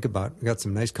stuff to think about. We got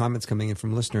some nice comments coming in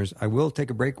from listeners. I will take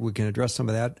a break. We can address some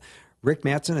of that. Rick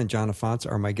Mattson and Jonna Fantz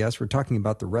are my guests. We're talking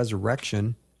about the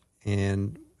resurrection.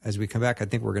 And as we come back, I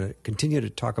think we're going to continue to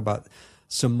talk about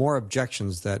some more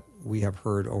objections that we have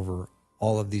heard over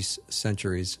all of these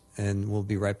centuries. And we'll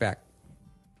be right back.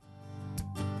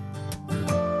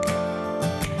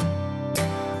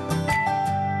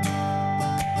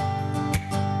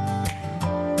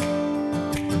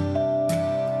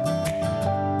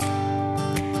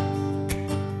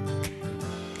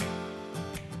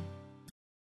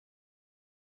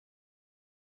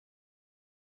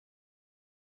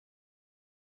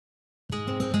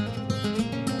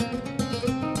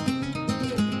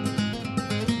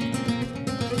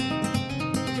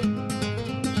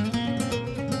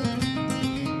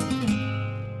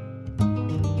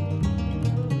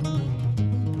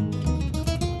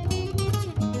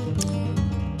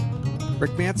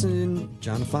 Rick Mattson and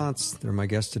Jonna Fantz, they're my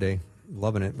guests today.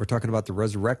 Loving it. We're talking about the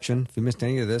resurrection. If you missed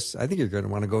any of this, I think you're going to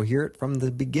want to go hear it from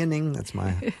the beginning. That's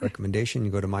my recommendation.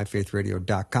 You go to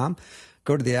myfaithradio.com.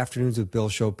 Go to the Afternoons with Bill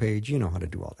show page. You know how to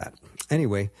do all that.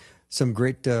 Anyway, some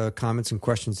great comments and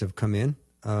questions have come in.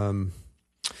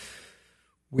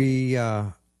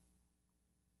 The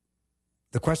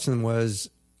question was,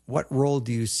 what role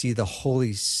do you see the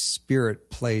Holy Spirit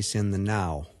place in the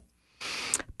now?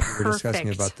 Perfect. We're discussing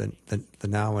about the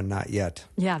now and not yet.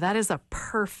 Yeah, that is a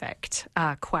perfect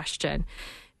question,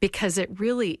 because it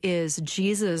really is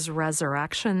Jesus'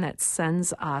 resurrection that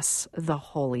sends us the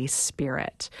Holy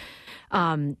Spirit.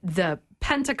 The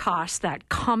Pentecost, that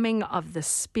coming of the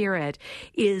Spirit,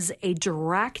 is a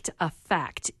direct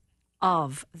effect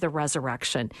of the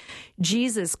resurrection.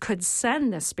 Jesus could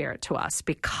send the Spirit to us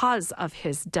because of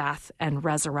his death and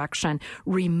resurrection,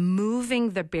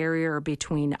 removing the barrier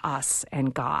between us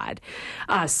and God.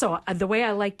 So the way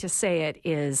I like to say it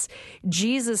is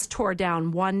Jesus tore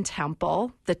down one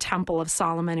temple, the Temple of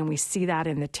Solomon, and we see that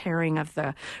in the tearing of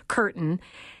the curtain.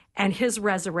 And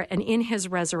in his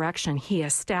resurrection, he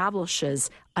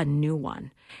establishes a new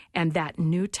one. And that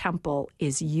new temple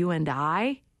is you and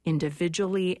I,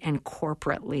 individually and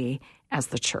corporately as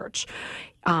the church.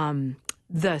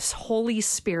 The Holy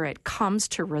Spirit comes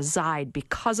to reside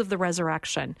because of the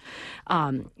resurrection.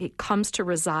 It comes to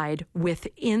reside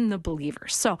within the believer.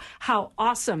 So how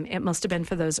awesome it must have been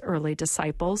for those early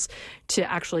disciples to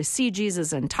actually see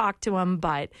Jesus and talk to him.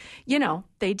 But,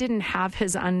 they didn't have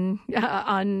his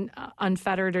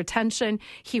unfettered attention.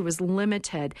 He was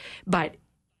limited. But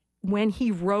when he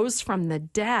rose from the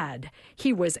dead,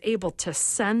 he was able to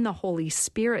send the Holy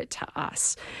Spirit to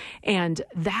us. And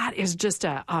that is just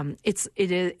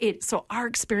so our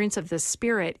experience of the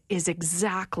Spirit is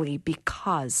exactly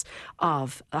because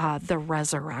of the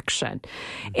resurrection.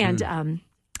 Mm-hmm. And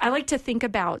I like to think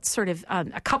about sort of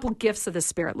a couple gifts of the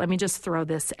Spirit. Let me just throw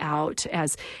this out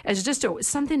as just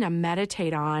something to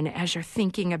meditate on as you're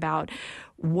thinking about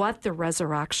what the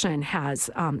resurrection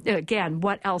has. Again,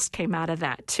 what else came out of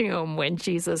that tomb when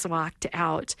Jesus walked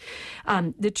out?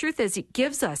 The truth is, it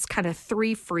gives us kind of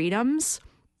three freedoms.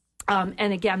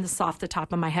 And again, this is off the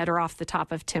top of my head or off the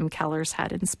top of Tim Keller's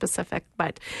head in specific.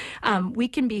 But we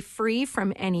can be free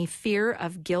from any fear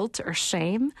of guilt or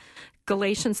shame.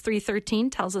 Galatians 3:13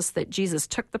 tells us that Jesus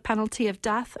took the penalty of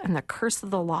death and the curse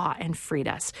of the law and freed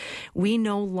us. We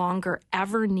no longer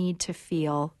ever need to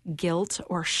feel guilt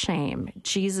or shame.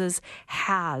 Jesus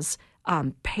has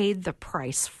paid the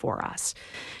price for us.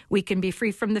 We can be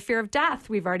free from the fear of death.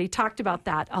 We've already talked about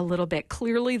that a little bit.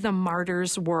 Clearly, the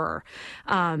martyrs were.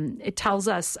 It tells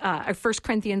us, 1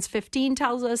 Corinthians 15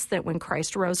 tells us that when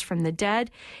Christ rose from the dead,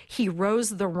 he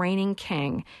rose the reigning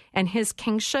king, and his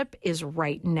kingship is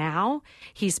right now.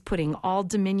 He's putting all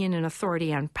dominion and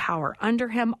authority and power under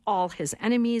him. All his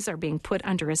enemies are being put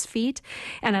under his feet.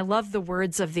 And I love the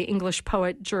words of the English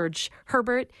poet George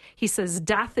Herbert. He says,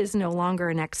 "Death is no longer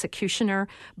an executioner,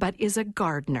 but is a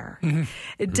gardener."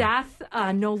 Mm-hmm. Death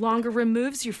no longer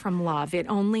removes you from love. It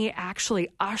only actually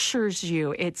ushers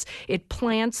you. It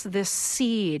plants this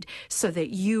seed so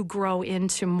that you grow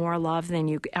into more love than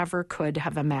you ever could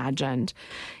have imagined.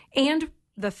 And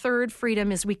the third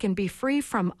freedom is we can be free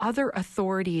from other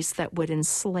authorities that would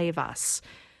enslave us.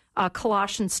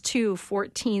 Colossians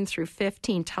 2:14 through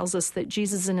 15 tells us that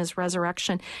Jesus in his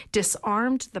resurrection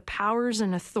disarmed the powers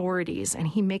and authorities, and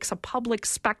he makes a public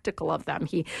spectacle of them.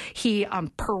 He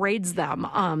parades them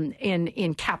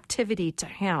in captivity to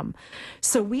him.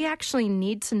 So we actually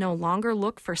need to no longer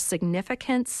look for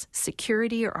significance,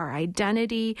 security, or our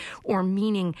identity or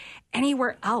meaning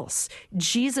anywhere else.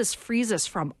 Jesus frees us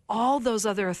from all those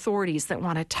other authorities that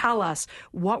want to tell us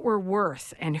what we're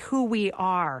worth and who we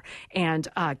are and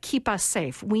keep us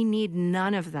safe. We need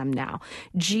none of them now.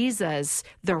 Jesus,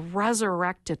 the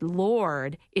resurrected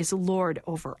Lord, is Lord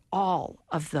over all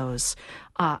of those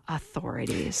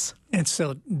authorities. And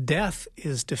so death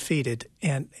is defeated,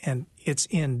 and it's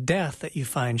in death that you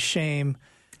find shame.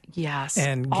 Yes,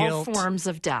 and guilt, all forms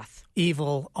of death.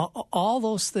 Evil, all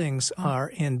those things are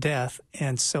in death.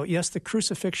 And so, yes, the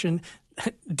crucifixion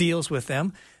deals with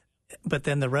them, but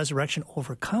then the resurrection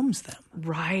overcomes them.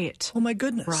 Right. Oh, my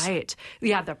goodness. Right.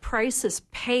 Yeah, the price is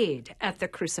paid at the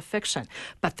crucifixion,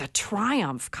 but the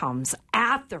triumph comes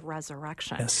at the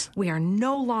resurrection. Yes. We are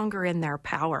no longer in their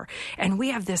power, and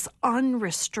we have this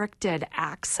unrestricted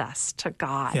access to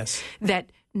God. Yes.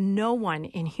 That no one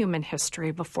in human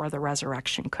history before the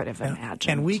resurrection could have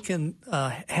imagined. And we can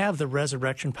have the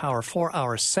resurrection power for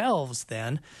ourselves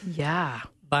then. Yeah.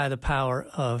 By the power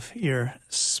of your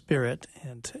Spirit.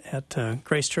 And at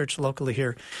Grace Church locally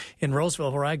here in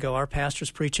Roseville, where I go, our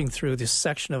pastor's preaching through this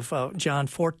section of John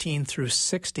 14 through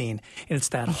 16. And it's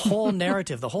that whole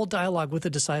narrative, the whole dialogue with the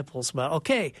disciples about,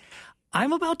 okay,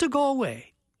 I'm about to go away.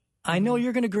 I know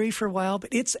you're going to grieve for a while,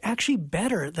 but it's actually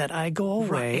better that I go away.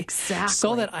 Right, exactly.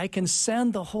 So that I can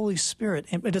send the Holy Spirit.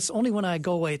 But it's only when I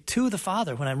go away to the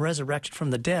Father, when I'm resurrected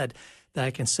from the dead, that I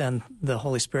can send the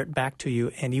Holy Spirit back to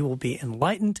you, and you will be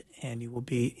enlightened and you will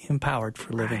be empowered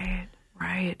for living.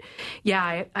 Right.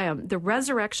 Yeah, the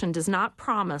resurrection does not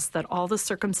promise that all the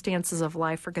circumstances of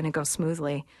life are going to go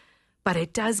smoothly, But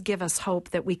it does give us hope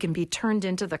that we can be turned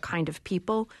into the kind of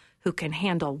people who can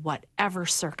handle whatever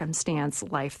circumstance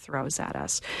life throws at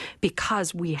us,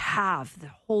 because we have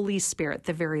the Holy Spirit,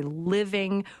 the very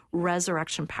living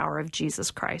resurrection power of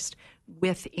Jesus Christ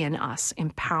within us,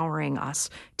 empowering us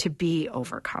to be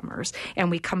overcomers. And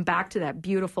we come back to that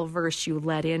beautiful verse you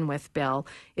led in with, Bill,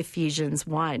 Ephesians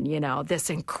 1,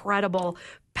 this incredible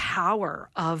power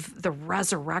of the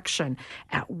resurrection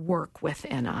at work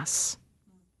within us.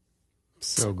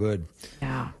 So good.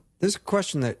 Yeah. There's a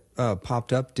question that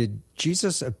popped up. Did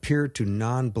Jesus appear to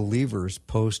non-believers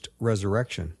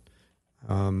post-resurrection?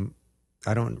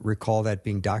 I don't recall that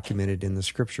being documented in the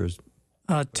scriptures.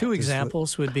 Two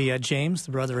examples would be James,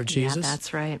 the brother of Jesus. Yeah,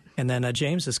 that's right. And then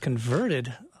James is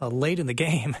converted late in the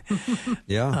game.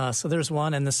 Yeah. So there's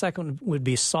one. And the second would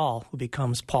be Saul, who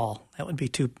becomes Paul. That would be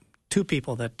two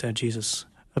people that Jesus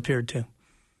appeared to.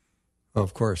 Oh,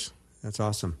 of course. That's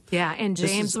awesome. Yeah, and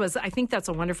James I think that's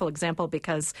a wonderful example,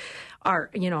 because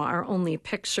our only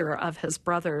picture of his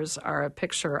brothers are a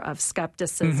picture of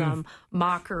skepticism,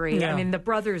 mockery. Yeah. I mean, the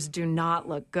brothers do not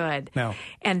look good. No.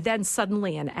 And then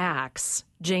suddenly in Acts,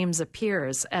 James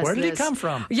appears as Where did he come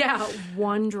from? Yeah,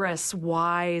 wondrous,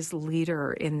 wise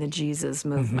leader in the Jesus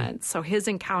movement. So his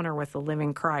encounter with the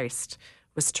living Christ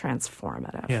was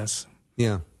transformative. Yes.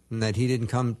 Yeah, and that he didn't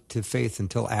come to faith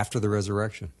until after the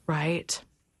resurrection. Right.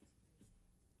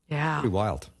 Yeah. Pretty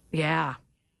wild. Yeah.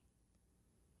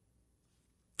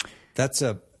 That's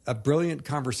a brilliant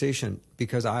conversation,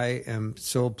 because I am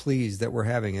so pleased that we're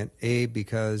having it. A,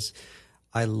 because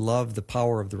I love the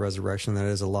power of the resurrection that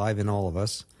is alive in all of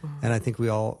us. And I think we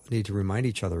all need to remind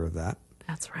each other of that.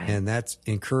 That's right. And that's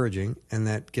encouraging, and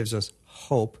that gives us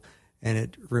hope. And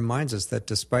it reminds us that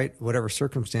despite whatever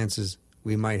circumstances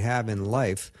we might have in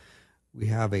life, we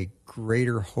have a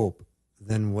greater hope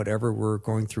than whatever we're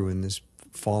going through in this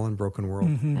fallen, broken world.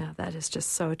 Yeah, that is just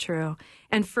so true.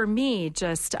 And for me,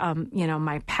 just,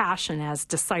 my passion as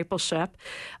discipleship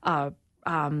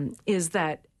is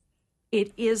that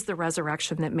it is the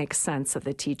resurrection that makes sense of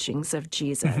the teachings of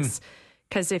Jesus.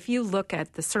 Because if you look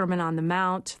at the Sermon on the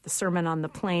Mount, the Sermon on the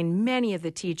Plain, many of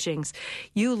the teachings,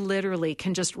 you literally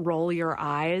can just roll your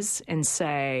eyes and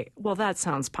say, well, that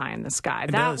sounds pie in the sky.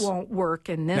 That won't work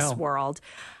in this world.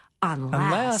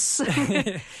 Unless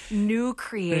new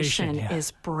creation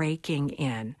is breaking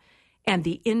in. And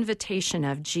the invitation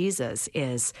of Jesus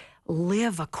is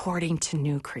live according to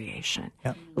new creation.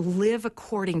 Yep. Live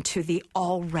according to the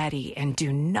already, and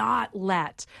do not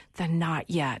let the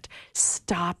not yet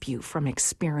stop you from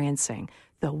experiencing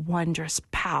the wondrous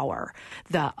power,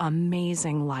 the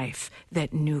amazing life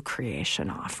that new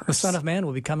creation offers. The Son of Man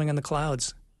will be coming in the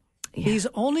clouds. Yeah. He's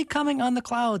only coming on the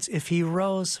clouds if he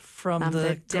rose from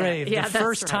the grave the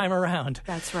first time around.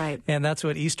 That's right. And that's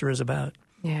what Easter is about.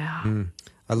 Yeah.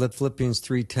 I love Philippians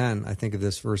 3:10. I think of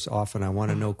this verse often. I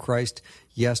want to know Christ,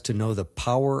 yes, to know the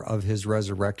power of his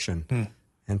resurrection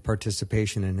and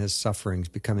participation in his sufferings,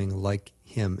 becoming like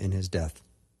him in his death.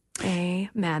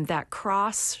 Amen. That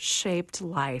cross-shaped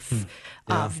life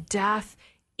of death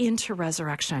into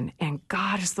resurrection. And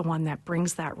God is the one that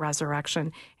brings that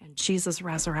resurrection. And Jesus'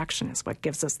 resurrection is what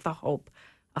gives us the hope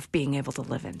of being able to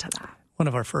live into that. One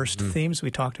of our first themes we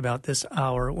talked about this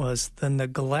hour was the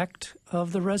neglect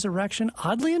of the resurrection.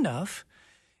 Oddly enough,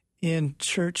 in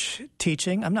church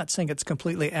teaching, I'm not saying it's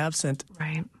completely absent.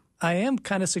 Right. I am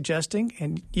kind of suggesting,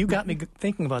 and you got me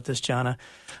thinking about this, Jonna,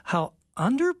 how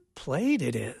underplayed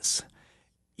it is.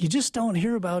 You just don't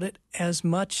hear about it as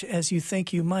much as you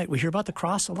think you might. We hear about the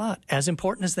cross a lot, as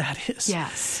important as that is.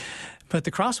 Yes. But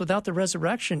the cross without the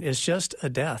resurrection is just a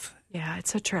death. Yeah,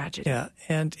 it's a tragedy. Yeah,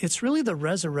 and it's really the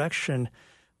resurrection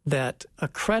that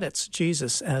accredits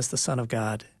Jesus as the Son of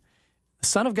God. The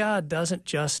Son of God doesn't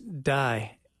just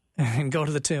die and go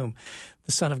to the tomb.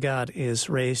 The Son of God is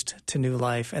raised to new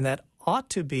life, and that ought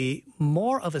to be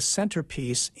more of a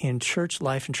centerpiece in church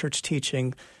life and church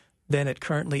teaching than it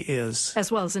currently is.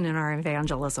 As well as in our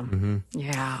evangelism.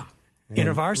 Yeah.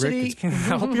 InterVarsity,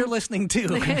 I hope you're listening too.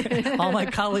 All my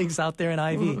colleagues out there in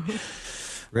Ivy.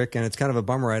 Rick, and it's kind of a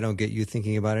bummer I don't get you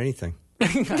thinking about anything.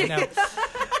 I know.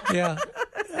 Yeah.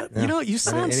 You know, you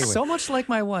sound so much like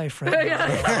my wife right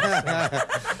now.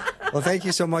 Well, thank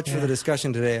you so much for the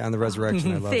discussion today on the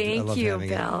resurrection. I loved Thank you, having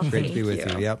Bill. it. Great to be Thank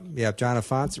with you. Yep. Jonna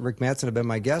Fantz, Rick Mattson have been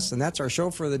my guests, and that's our show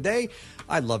for the day.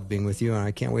 I love being with you, and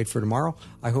I can't wait for tomorrow.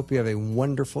 I hope you have a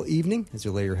wonderful evening as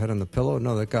you lay your head on the pillow and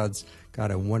know that God's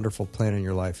got a wonderful plan in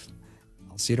your life.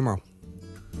 I'll see you tomorrow.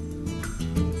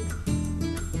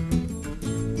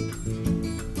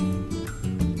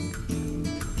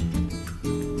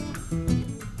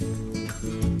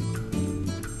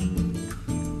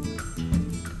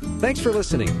 Thanks for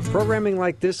listening. Programming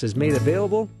like this is made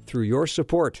available through your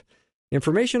support.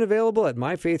 Information available at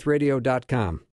myfaithradio.com.